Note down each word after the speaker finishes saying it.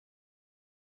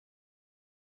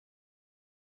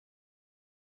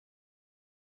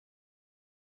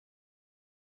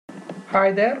Hi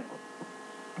there,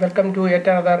 welcome to yet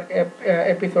another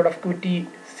episode of Qt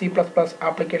C++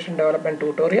 application development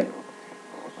tutorial.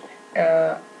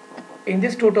 Uh, in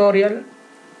this tutorial,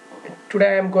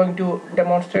 today I am going to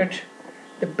demonstrate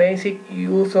the basic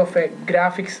use of a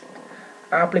graphics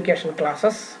application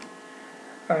classes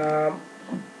and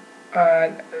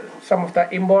some of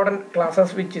the important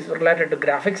classes which is related to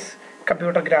graphics,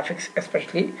 computer graphics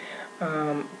especially.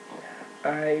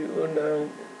 I would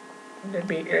let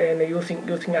me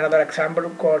using another example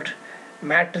called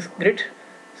matrix grid.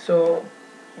 So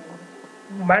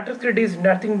matrix grid is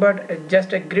nothing but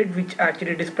just a grid which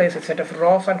actually displays a set of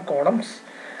rows and columns,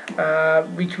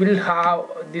 which will have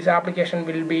this application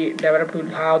will be developed will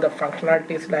have the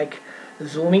functionalities like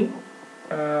zooming,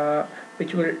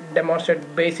 which will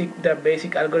demonstrate the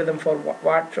basic algorithm for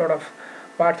what sort of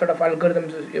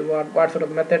algorithms, what sort of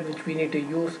method which we need to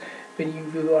use when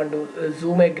you want to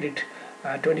zoom a grid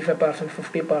 25%,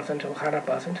 50% or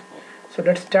 100%. So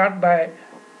let's start by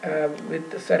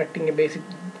with selecting a basic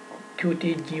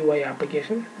Qt GUI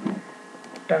application.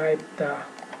 Type the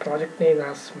project name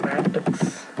as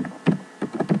matrix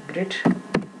grid.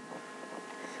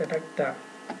 Select the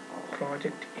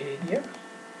project area,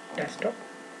 desktop,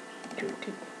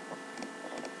 Qt.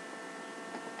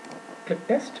 Click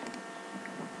next.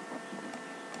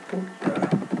 Put the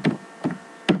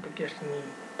application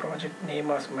project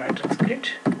name as matrix grid.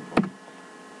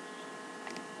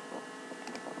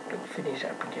 Click finish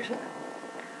application.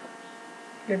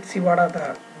 Let's see what are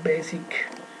the basic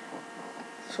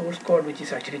source code which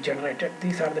is actually generated.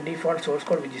 These are the default source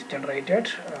code which is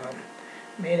generated.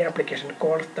 Main application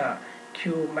calls the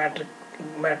Q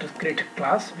matrix grid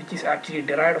class, which is actually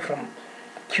derived from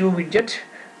Q widget,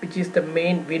 which is the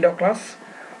main window class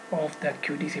of the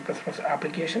Qt C++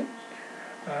 application.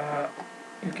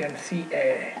 You can see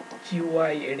a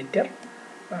GUI editor.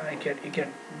 You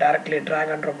can directly drag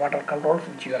and drop water controls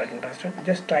which you are interested.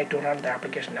 Just try to run the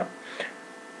application now.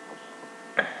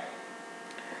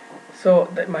 So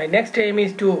my next aim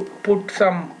is to put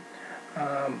some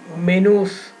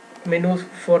menus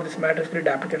for this matrix grid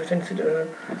application. Since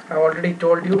I already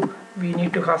told you we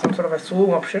need to have some sort of a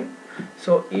zoom option.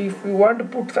 So if you want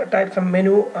to type some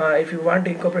menu, if you want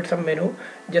to incorporate some menu,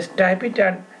 just type it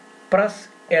and press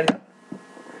enter.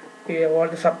 All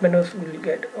the submenus will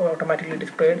get automatically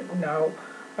displayed. Now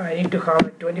I need to have a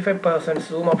 25%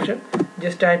 zoom option.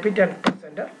 Just type it and press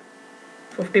enter.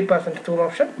 50% zoom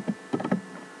option.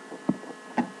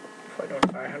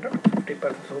 500,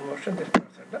 50% zoom option. Just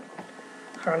press enter.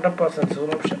 100% zoom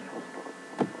option.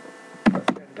 Press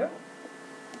enter.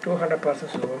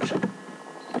 200% zoom option.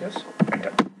 Just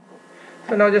enter.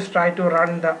 So now just try to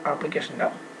run the application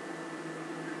now.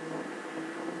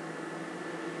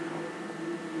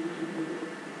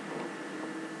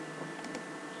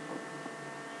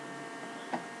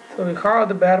 So we have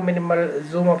the bare minimal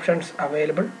zoom options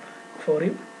available for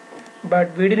you,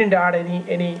 but we didn't add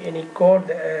any code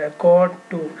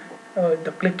to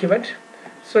the click event.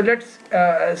 So let's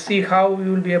see how we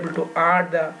will be able to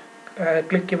add the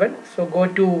click event. So go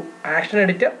to action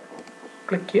editor,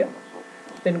 click here,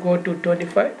 then go to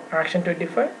 25, action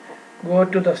 25, go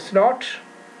to the slot,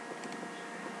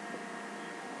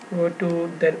 go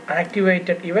to then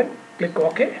activated event, click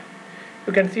OK.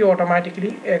 You can see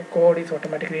automatically a code is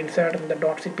automatically inserted in the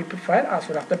 .cpp file as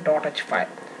well as the .h file.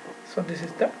 So this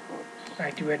is the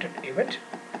activated event.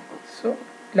 So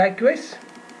likewise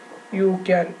you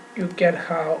can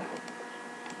have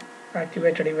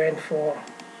activated event for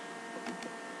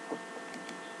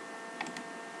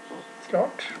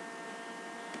slot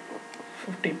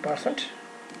 50%.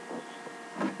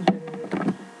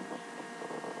 Then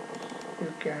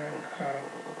you can have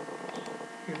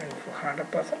event for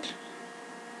 100%.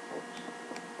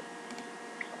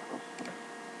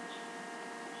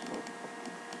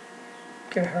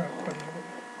 Can happen.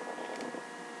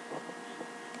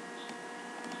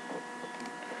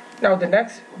 Now the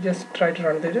next, just try to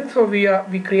run this. So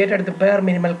we created the bare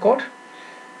minimal code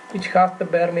which has the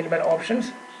bare minimal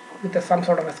options with some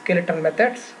sort of a skeleton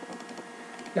methods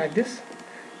like this.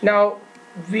 Now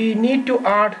we need to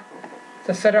add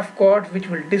the set of code which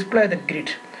will display the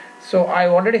grid. So I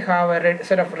already have a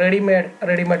set of ready-made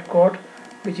code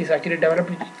which is actually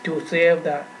developed to save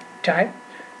the time.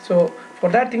 So for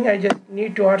that thing I just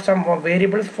need to add some more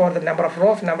variables for the number of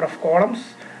rows, number of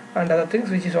columns and other things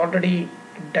which is already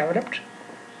developed.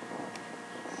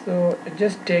 So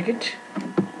just take it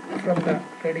from the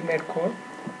ready-made code,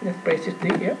 just paste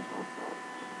it here,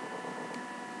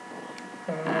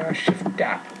 shift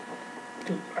tab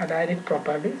to align it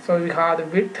properly. So we have the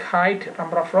width, height,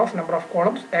 number of rows, number of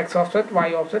columns, x offset,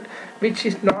 y offset, which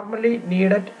is normally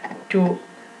needed to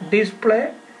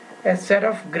display a set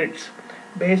of grids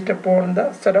based upon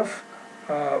the set of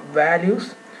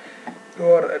values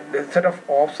or the set of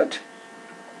offset.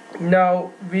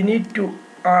 Now we need to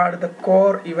add the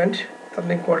core event,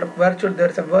 something called virtual. There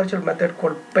is a virtual method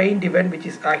called paint event which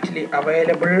is actually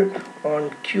available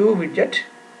on Q widget.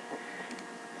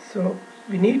 So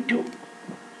we need to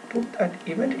put that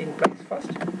event in place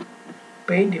first.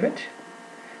 Paint event.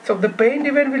 So the paint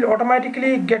event will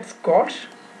automatically get called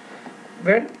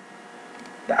when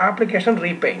the application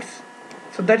repaints.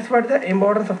 So that's what the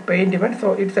importance of paint event.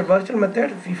 So it's a virtual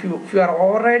method. If you are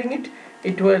overriding it,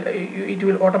 it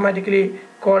will automatically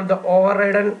call the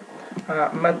overridden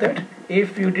method.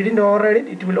 If you didn't override it,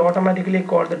 it will automatically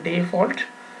call the default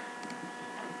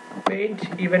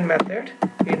paint event method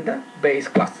in the base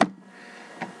class.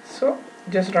 So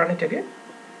just run it again.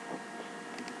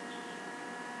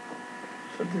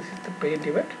 So this is the paint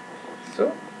event.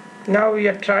 So now we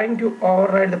are trying to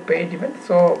override the paint event.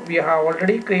 So we have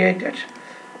already created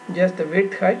just the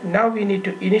width height. Now we need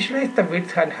to initialize the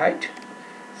width and height.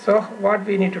 So what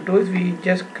we need to do is we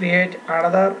just create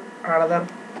another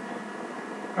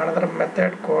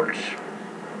method called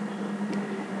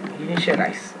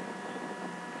initialize.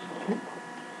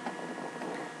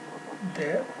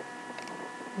 There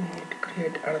we need to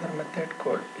create another method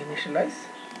called initialize.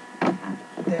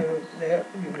 There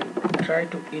we will try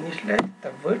to initialize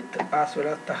the width as well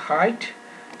as the height,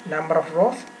 number of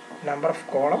rows, number of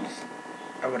columns,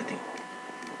 everything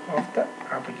of the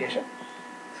application.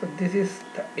 So this is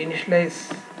the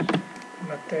initialize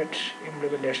method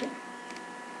implementation.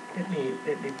 Let me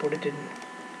put it in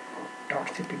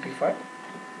 .cpp file.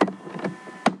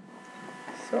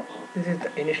 So this is the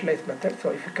initialize method.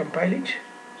 So if you compile it,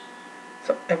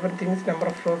 so everything's number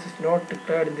of rows is not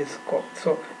declared in this code.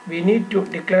 So we need to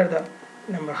declare the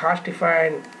number hash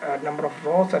defined number of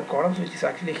rows and columns, which is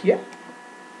actually here,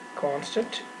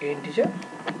 constant integer.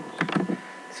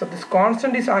 So this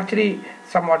constant is actually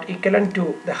somewhat equivalent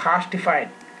to the hash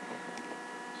defined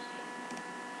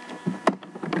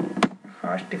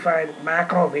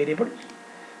macro variable.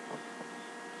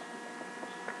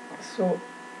 So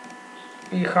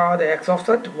we have the x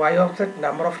offset, y offset,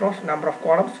 number of rows, number of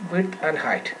columns, width and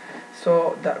height.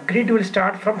 So the grid will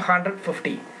start from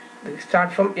 150. We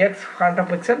start from x 100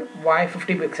 pixel, y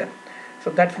 50 pixel.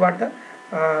 So that's what the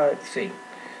saying.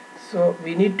 So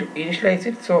we need to initialize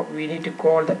it. So we need to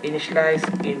call the initialize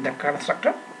in the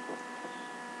constructor.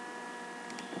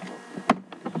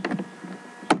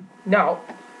 Now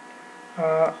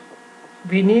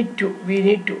we need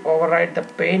to override the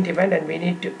paint event, and we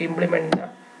need to implement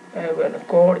the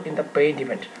code in the paint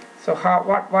event. So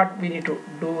what we need to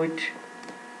do it.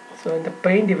 So in the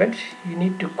paint event, you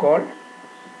need to call the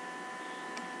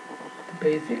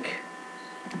basic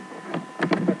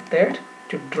method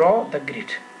to draw the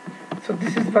grid. So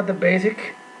this is for the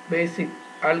basic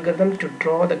algorithm to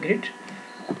draw the grid.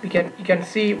 You can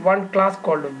see one class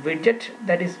called widget,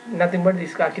 that is nothing but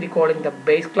this is actually calling the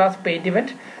base class paint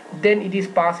event. Then it is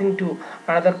passing to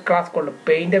another class called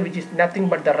painter, which is nothing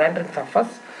but the rendering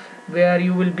surface, where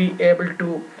you will be able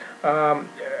to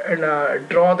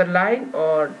draw the line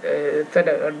or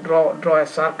draw a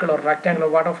circle or rectangle or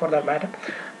whatever for that matter,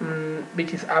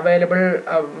 which is available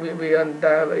in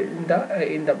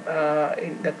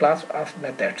the class as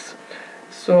methods.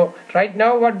 So right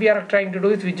now what we are trying to do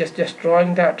is we just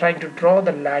trying to draw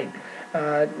the line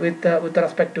with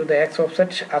respect to the x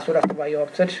offset as well as the y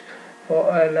offset.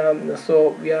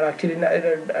 So we are actually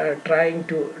trying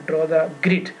to draw the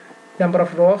grid, number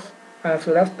of rows as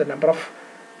well as the number of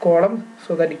columns,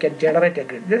 so that you can generate a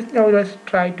grid. Now let's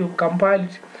try to compile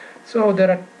it. So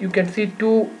there are, you can see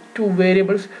two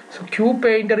variables. So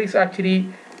QPainter is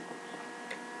actually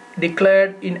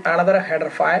declared in another header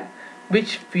file,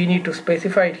 which we need to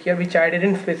specify it here, which I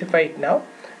didn't specify it now.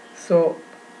 So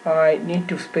I need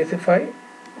to specify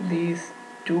these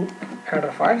two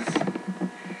header files.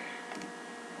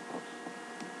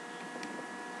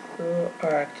 So I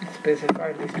actually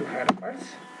specified these two header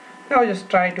files. Now just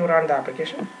try to run the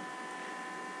application.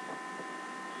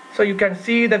 So you can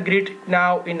see the grid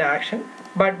now in action,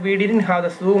 but we didn't have the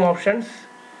zoom options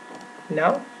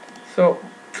now. So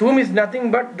zoom is nothing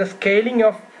but the scaling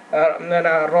of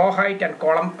row height and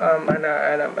column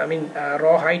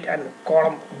row height and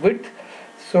column width.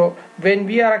 So when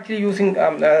we are actually using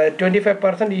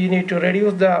 25%, you need to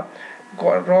reduce the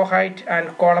row height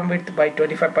and column width by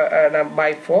 25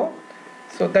 by 4.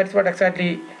 So that's what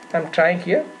exactly I'm trying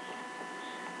here.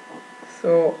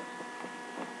 So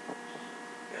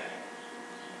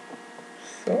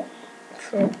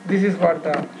this is what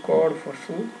the code for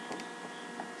zoom.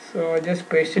 So I just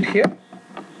paste it here.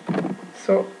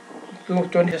 So zoom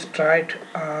 20. Just tried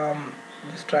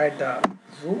the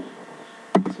zoom.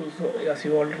 So as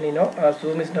you already know,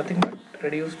 zoom is nothing but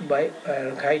reduced by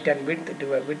height and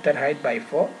width and height by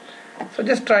 4. So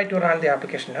just try to run the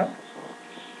application now.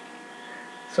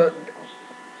 So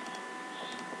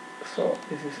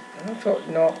this is so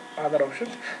no other options.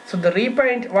 So the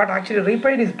repaint, what actually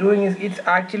repaint is doing is, it's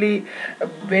actually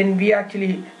when we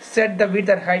actually set the width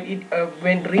and height,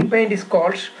 when repaint is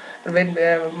called, when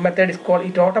method is called,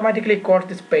 it automatically calls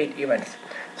this paint events.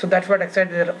 So that's what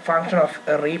exactly the function of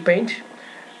repaint.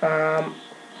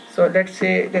 So let's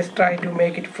try to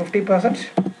make it 50%.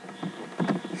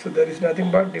 So there is nothing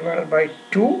but divided by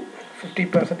 2.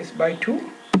 50% is by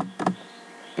 2.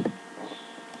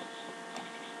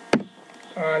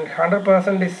 And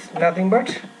 100% is nothing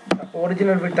but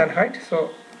original width and height.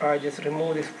 So I just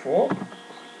remove this 4,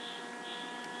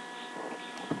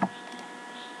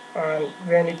 and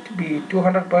when it be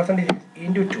 200% is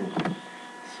into 2.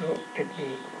 So let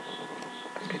me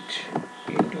put it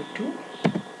into 2.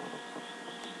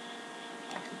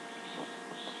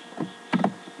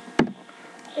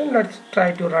 And let's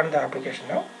try to run the application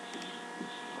now.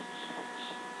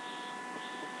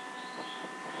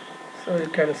 So you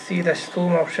can see the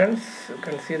zoom options. You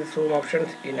can see the zoom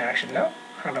options in action now.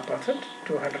 100%,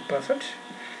 200%.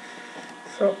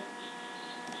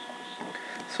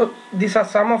 So these are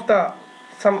some of the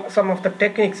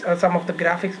techniques, some of the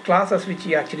graphics classes which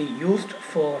we actually used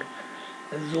for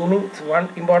zooming. So one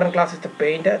important class is the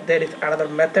painter. There is another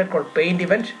method called paint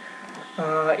event.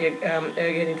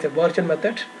 Again, it's a virtual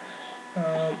method.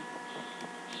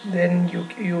 Then you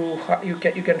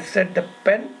can set the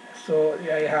pen. So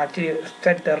I actually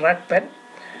set the red pen,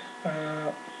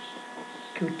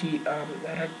 QT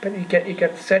red pen. You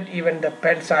can set even the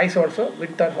pen size also,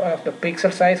 with the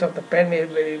pixel size of the pen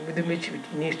within which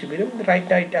it needs to be done. Right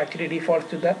now it actually defaults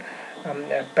to that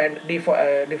pen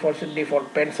defaults to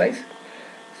default pen size.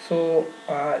 So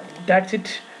that's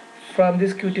it from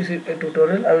this QT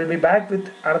tutorial. I will be back with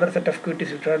another set of QT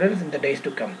tutorials in the days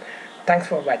to come. Thanks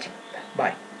for watching.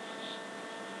 Bye.